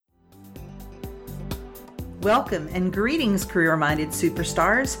Welcome and greetings, career-minded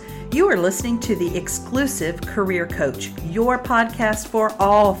superstars. You are listening to the exclusive Career Coach, your podcast for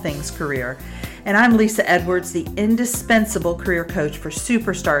all things career. And I'm Lisa Edwards, the indispensable career coach for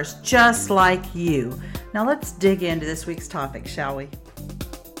superstars just like you. Now let's dig into this week's topic, shall we?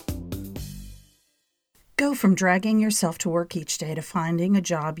 Go from dragging yourself to work each day to finding a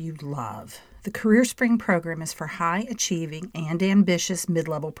job you love. The Career Spring program is for high-achieving and ambitious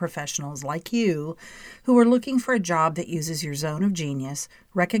mid-level professionals like you who are looking for a job that uses your zone of genius,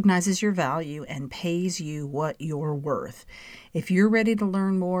 recognizes your value, and pays you what you're worth. If you're ready to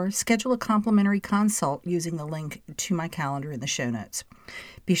learn more, schedule a complimentary consult using the link to my calendar in the show notes.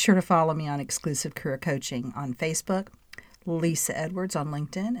 Be sure to follow me on Exclusive Career Coaching on Facebook, Lisa Edwards on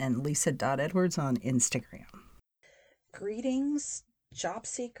LinkedIn, and Lisa.Edwards on Instagram. Greetings, job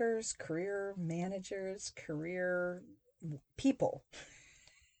seekers, career managers, career people.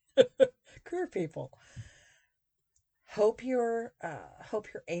 Career people. Hope your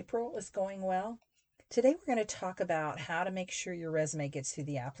April is going well. Today we're going to talk about how to make sure your resume gets through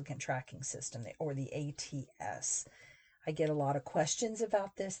the applicant tracking system, or the ATS. I get a lot of questions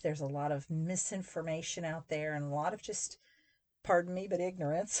about this. There's a lot of misinformation out there and a lot of just, pardon me, but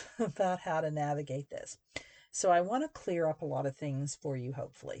ignorance about how to navigate this. So I want to clear up a lot of things for you,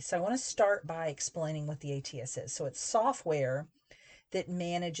 hopefully. So I want to start by explaining what the ATS is. So it's software that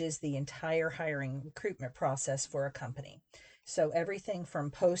manages the entire hiring recruitment process for a company. So everything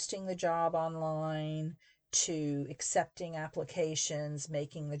from posting the job online to accepting applications,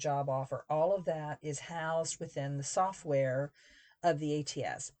 making the job offer, all of that is housed within the software of the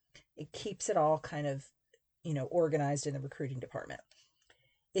ATS. It keeps it all kind of, organized in the recruiting department.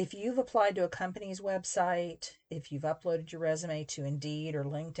 If you've applied to a company's website, if you've uploaded your resume to Indeed or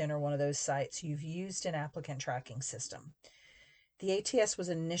LinkedIn or one of those sites, you've used an applicant tracking system. The ATS was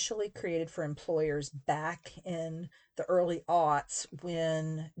initially created for employers back in the early aughts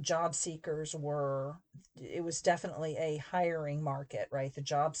when job seekers it was definitely a hiring market, right? The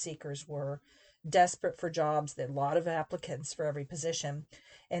job seekers were desperate for jobs, there were a lot of applicants for every position,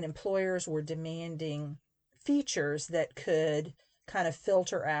 and employers were demanding features that could kind of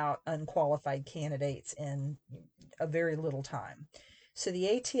filter out unqualified candidates in a very little time. So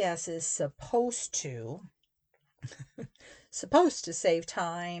the ATS is supposed to save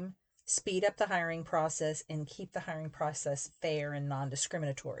time, speed up the hiring process, and keep the hiring process fair and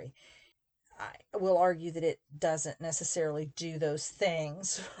non-discriminatory. I will argue that it doesn't necessarily do those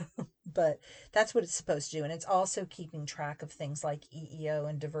things, but that's what it's supposed to do. And it's also keeping track of things like EEO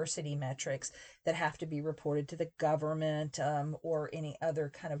and diversity metrics that have to be reported to the government or any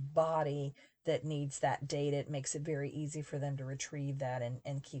other kind of body that needs that data. It makes it very easy for them to retrieve that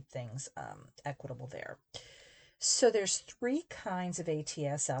and keep things equitable there. So there's three kinds of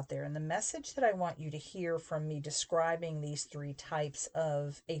ATS out there, and the message that I want you to hear from me describing these three types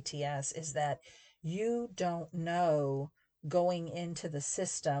of ATS is that you don't know going into the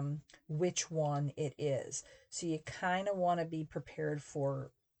system which one it is. So you kind of want to be prepared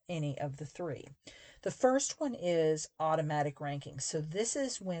for any of the three. The first one is automatic ranking. So this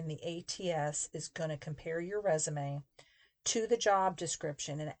is when the ATS is going to compare your resume to the job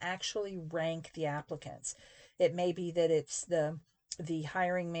description and actually rank the applicants. It may be that it's the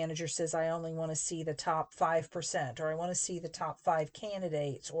hiring manager says, I only want to see the top 5%, or I want to see the top 5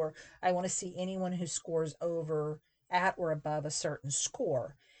 candidates, or I want to see anyone who scores over at or above a certain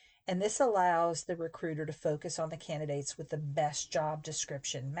score. And this allows the recruiter to focus on the candidates with the best job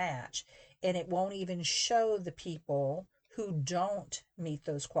description match. And it won't even show the people who don't meet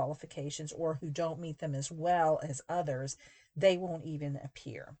those qualifications or who don't meet them as well as others. They won't even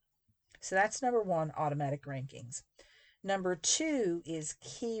appear. So that's number one, automatic rankings. Number two is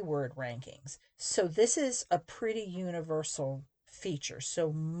keyword rankings. So this is a pretty universal feature.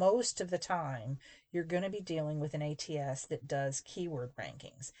 So most of the time, you're going to be dealing with an ATS that does keyword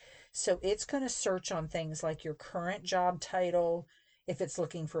rankings. So it's going to search on things like your current job title, if it's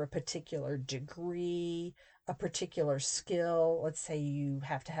looking for a particular degree, a particular skill. Let's say you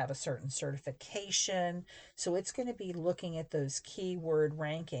have to have a certain certification. So it's going to be looking at those keyword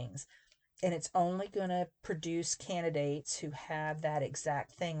rankings. And it's only going to produce candidates who have that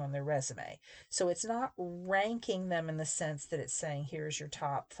exact thing on their resume. So it's not ranking them in the sense that it's saying, here's your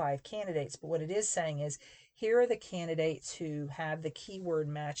top 5 candidates. But what it is saying is, here are the candidates who have the keyword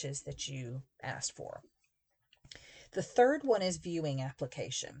matches that you asked for. The third one is viewing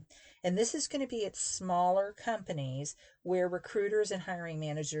application. And this is going to be at smaller companies where recruiters and hiring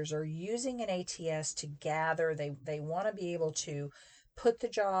managers are using an ATS to gather. They want to be able to put the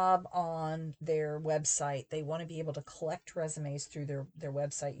job on their website. They want to be able to collect resumes through their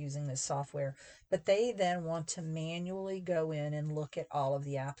website using this software, but they then want to manually go in and look at all of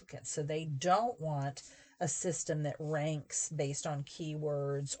the applicants. So they don't want a system that ranks based on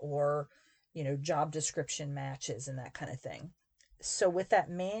keywords or, job description matches and that kind of thing. So with that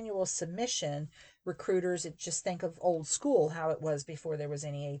manual submission, recruiters, just think of old school, how it was before there was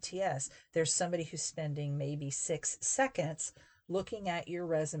any ATS. There's somebody who's spending maybe 6 seconds looking at your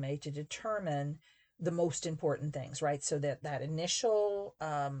resume to determine the most important things, right? So that initial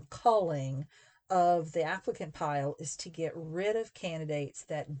culling of the applicant pile is to get rid of candidates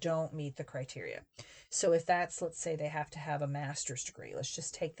that don't meet the criteria. So if that's, let's say they have to have a master's degree, let's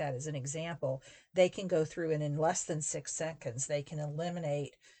just take that as an example. They can go through and in less than 6 seconds, they can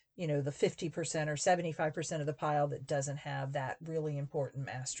eliminate, the 50% or 75% of the pile that doesn't have that really important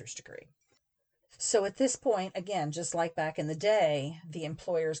master's degree. So at this point, again, just like back in the day, the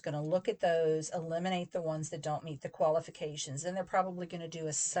employer is going to look at those, eliminate the ones that don't meet the qualifications. Then they're probably going to do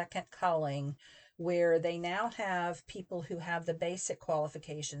a second culling where they now have people who have the basic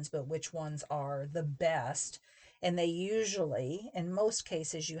qualifications, but which ones are the best. And they usually, in most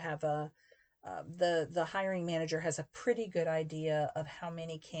cases, you have the hiring manager has a pretty good idea of how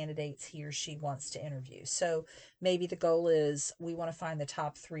many candidates he or she wants to interview. So maybe the goal is we want to find the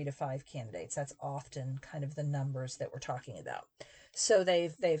top 3 to 5 candidates. That's often kind of the numbers that we're talking about. So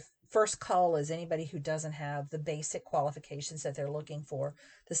they've first call is anybody who doesn't have the basic qualifications that they're looking for.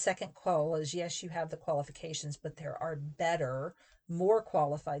 The second call is, yes, you have the qualifications, but there are better, more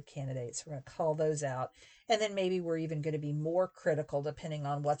qualified candidates. We're going to call those out. And then maybe we're even going to be more critical depending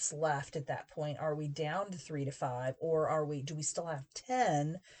on what's left at that point. Are we down to 3 to 5, or do we still have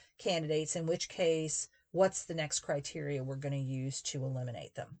 10 candidates? In which case, what's the next criteria we're going to use to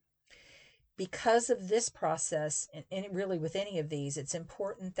eliminate them? Because of this process, and really with any of these, it's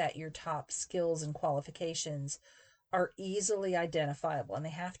important that your top skills and qualifications are easily identifiable, and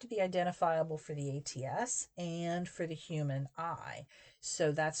they have to be identifiable for the ATS and for the human eye.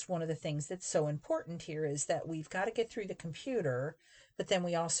 So that's one of the things that's so important here, is that we've got to get through the computer, but then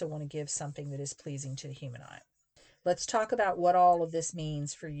we also want to give something that is pleasing to the human eye. Let's talk about what all of this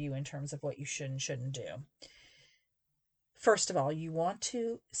means for you in terms of what you should and shouldn't do. First of all, you want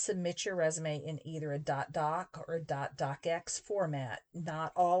to submit your resume in either a .doc or a .docx format.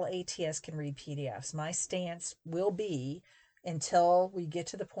 Not all ATS can read PDFs. My stance will be, until we get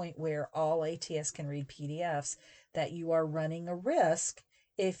to the point where all ATS can read PDFs, that you are running a risk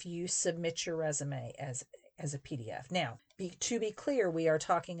if you submit your resume as a PDF. Now, to be clear, we are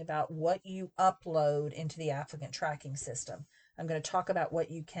talking about what you upload into the applicant tracking system. I'm going to talk about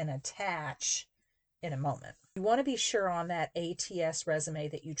what you can attach in a moment. You want to be sure on that ATS resume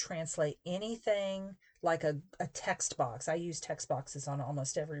that you translate anything like a text box. I use text boxes on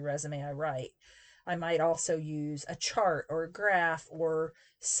almost every resume I write. I might also use a chart or a graph or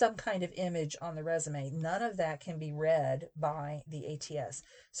some kind of image on the resume. None of that can be read by the ATS.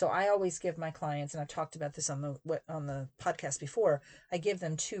 So I always give my clients, and I've talked about this on the podcast before, I give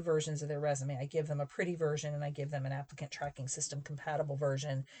them 2 versions of their resume. I give them a pretty version, and I give them an applicant tracking system compatible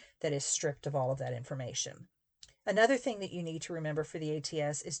version that is stripped of all of that information. Another thing that you need to remember for the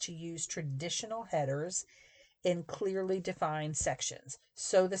ATS is to use traditional headers in clearly defined sections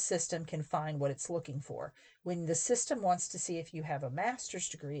so the system can find what it's looking for. When the system wants to see if you have a master's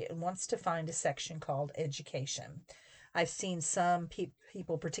degree, it wants to find a section called education. I've seen some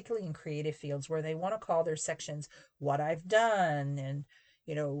people, particularly in creative fields, where they want to call their sections what I've done and,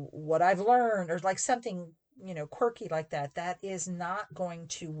 what I've learned, or like something, quirky like that. That is not going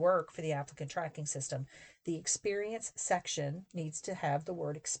to work for the applicant tracking system. The experience section needs to have the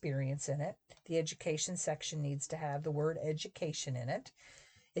word experience in it. The education section needs to have the word education in it.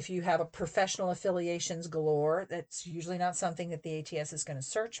 If you have a professional affiliations galore, that's usually not something that the ATS is going to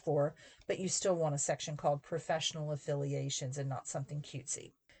search for, but you still want a section called professional affiliations and not something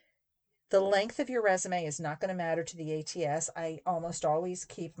cutesy. The length of your resume is not going to matter to the ATS. I almost always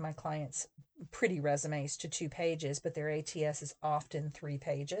keep my clients' pretty resumes to 2 pages, but their ATS is often 3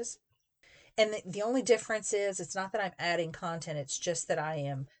 pages. And the only difference is, it's not that I'm adding content, it's just that I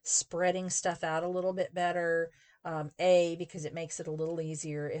am spreading stuff out a little bit better. Because it makes it a little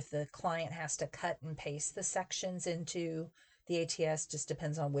easier if the client has to cut and paste the sections into the ATS, just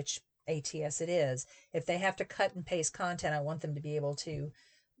depends on which ATS it is. If they have to cut and paste content, I want them to be able to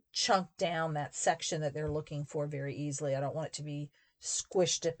chunk down that section that they're looking for very easily. I don't want it to be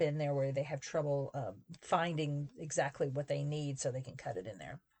squished up in there where they have trouble finding exactly what they need so they can cut it in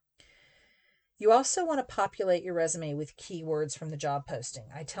there. You also want to populate your resume with keywords from the job posting.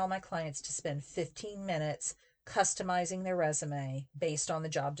 I tell my clients to spend 15 minutes customizing their resume based on the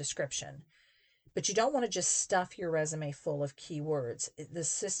job description. But you don't want to just stuff your resume full of keywords. The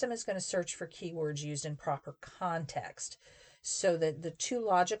system is going to search for keywords used in proper context. So that the two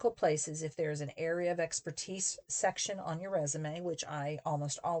logical places, if there's an area of expertise section on your resume, which I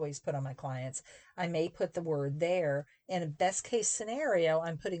almost always put on my clients, I may put the word there. In a best case scenario,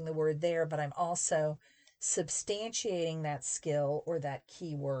 I'm putting the word there, but I'm also substantiating that skill or that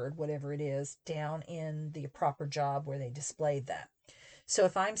keyword, whatever it is, down in the proper job where they displayed that. So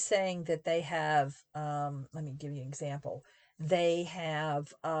if I'm saying that they have, let me give you an example, they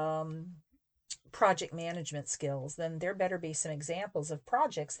have project management skills, then there better be some examples of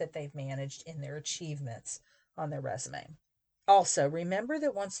projects that they've managed in their achievements on their resume. Also, remember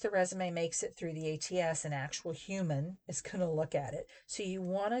that once the resume makes it through the ATS, an actual human is going to look at it. So you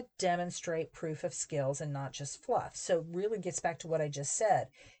want to demonstrate proof of skills and not just fluff. So it really gets back to what I just said.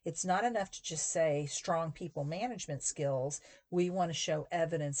 It's not enough to just say strong people management skills. We want to show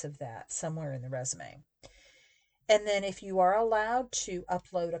evidence of that somewhere in the resume. And then if you are allowed to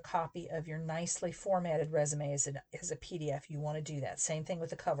upload a copy of your nicely formatted resume as a PDF, you want to do that. Same thing with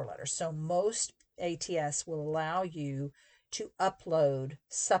the cover letter. So most ATS will allow you to upload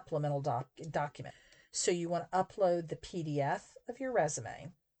supplemental document. So you want to upload the PDF of your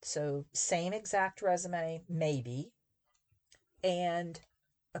resume. So same exact resume, maybe, and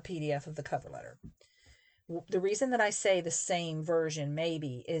a PDF of the cover letter. The reason that I say the same version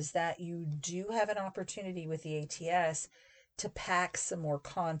maybe is that you do have an opportunity with the ATS to pack some more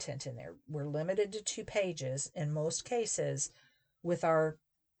content in there. We're limited to 2 pages in most cases with our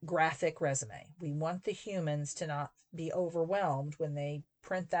graphic resume. We want the humans to not be overwhelmed when they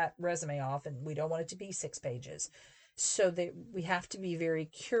print that resume off, and we don't want it to be 6 pages. So that we have to be very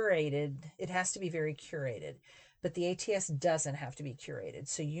curated. It has to be very curated. But the ATS doesn't have to be curated.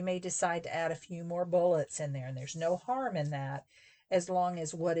 So you may decide to add a few more bullets in there, and there's no harm in that as long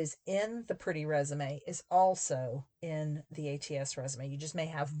as what is in the pretty resume is also in the ATS resume. You just may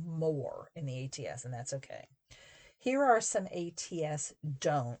have more in the ATS, and that's okay. Here are some ATS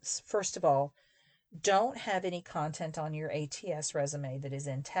don'ts. First of all, don't have any content on your ATS resume that is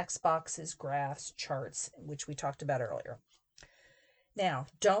in text boxes, graphs, charts, which we talked about earlier. Now,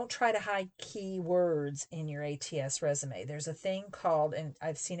 don't try to hide keywords in your ATS resume. There's a thing called, and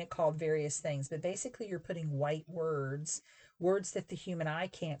I've seen it called various things, but basically you're putting white words, words that the human eye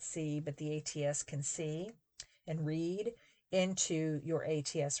can't see, but the ATS can see and read, into your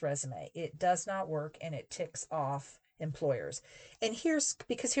ATS resume. It does not work, and it ticks off employers. And here's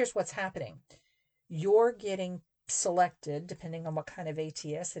what's happening. You're getting selected, depending on what kind of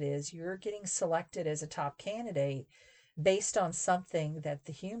ATS it is, you're getting selected as a top candidate based on something that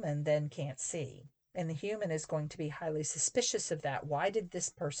the human then can't see. And the human is going to be highly suspicious of that. Why did this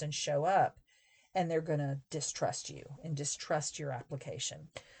person show up? And they're going to distrust you and distrust your application.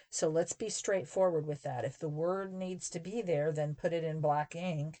 So let's be straightforward with that. If the word needs to be there, then put it in black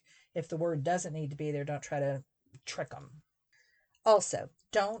ink. If the word doesn't need to be there, don't try to trick them. Also,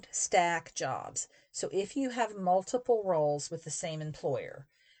 don't stack jobs. So if you have multiple roles with the same employer,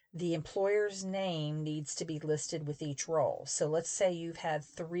 the employer's name needs to be listed with each role. So let's say you've had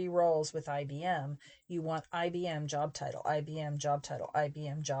 3 roles with IBM. You want IBM job title, IBM job title,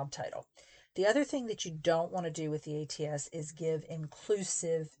 IBM job title. The other thing that you don't want to do with the ATS is give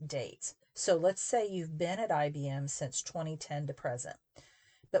inclusive dates. So let's say you've been at IBM since 2010 to present,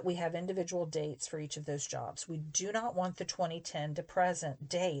 but we have individual dates for each of those jobs. We do not want the 2010 to present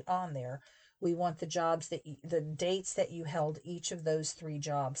date on there. We want the dates that you held each of those 3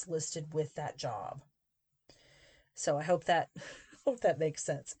 jobs listed with that job. So I hope that makes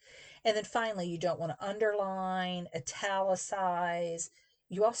sense. And then finally, you don't want to underline, italicize.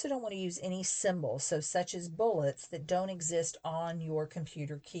 You also don't want to use any symbols, so such as bullets that don't exist on your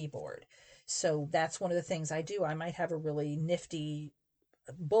computer keyboard. So that's one of the things I do. I might have a really nifty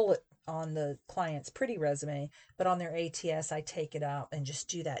bullet on the client's pretty resume, but on their ATS, I take it out and just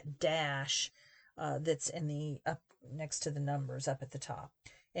do that dash that's in the up next to the numbers up at the top,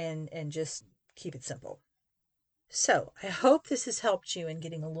 and just keep it simple. So I hope this has helped you in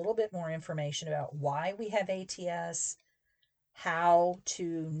getting a little bit more information about why we have ATS, how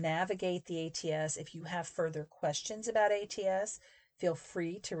to navigate the ATS. If you have further questions about ATS, feel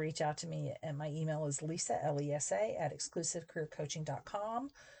free to reach out to me, and my email is Lisa, Lesa, at exclusivecareercoaching.com,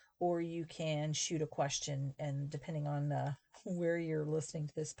 or you can shoot a question, and depending on where you're listening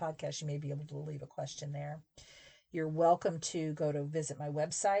to this podcast, you may be able to leave a question there. You're welcome to go to visit my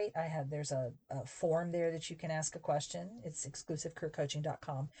website. There's a form there that you can ask a question. It's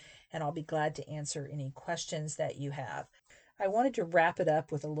exclusivecareercoaching.com, and I'll be glad to answer any questions that you have. I wanted to wrap it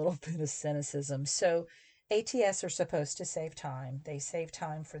up with a little bit of cynicism. So ATS are supposed to save time. They save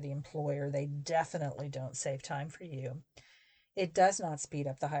time for the employer. They definitely don't save time for you. It does not speed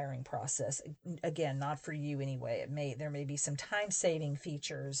up the hiring process. Again, not for you anyway. There may be some time-saving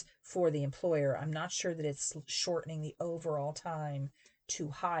features for the employer. I'm not sure that it's shortening the overall time to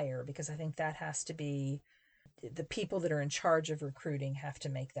hire, because I think that has to be the people that are in charge of recruiting have to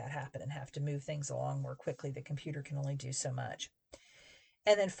make that happen and have to move things along more quickly. The computer can only do so much.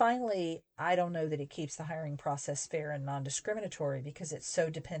 And then finally, I don't know that it keeps the hiring process fair and non-discriminatory, because it's so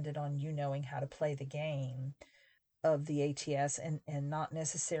dependent on you knowing how to play the game of the ATS and not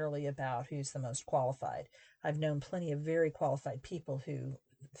necessarily about who's the most qualified. I've known plenty of very qualified people who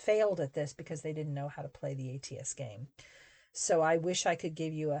failed at this because they didn't know how to play the ATS game. So I wish I could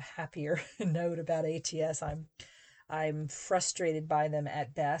give you a happier note about ATS. I'm frustrated by them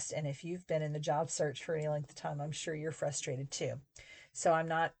at best, and if you've been in the job search for any length of time, I'm sure you're frustrated too. So I'm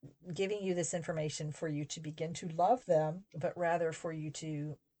not giving you this information for you to begin to love them, but rather for you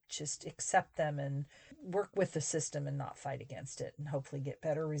to just accept them and work with the system and not fight against it, and hopefully get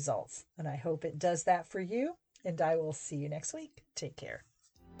better results. And I hope it does that for you, and I will see you next week. Take care.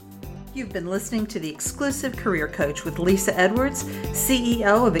 You've been listening to The Exclusive Career Coach with Lisa Edwards,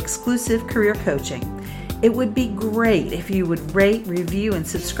 CEO of Exclusive Career Coaching. It would be great if you would rate, review, and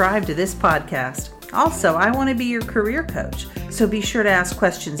subscribe to this podcast. Also, I want to be your career coach, so be sure to ask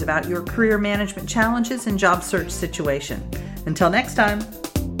questions about your career management challenges and job search situation. Until next time.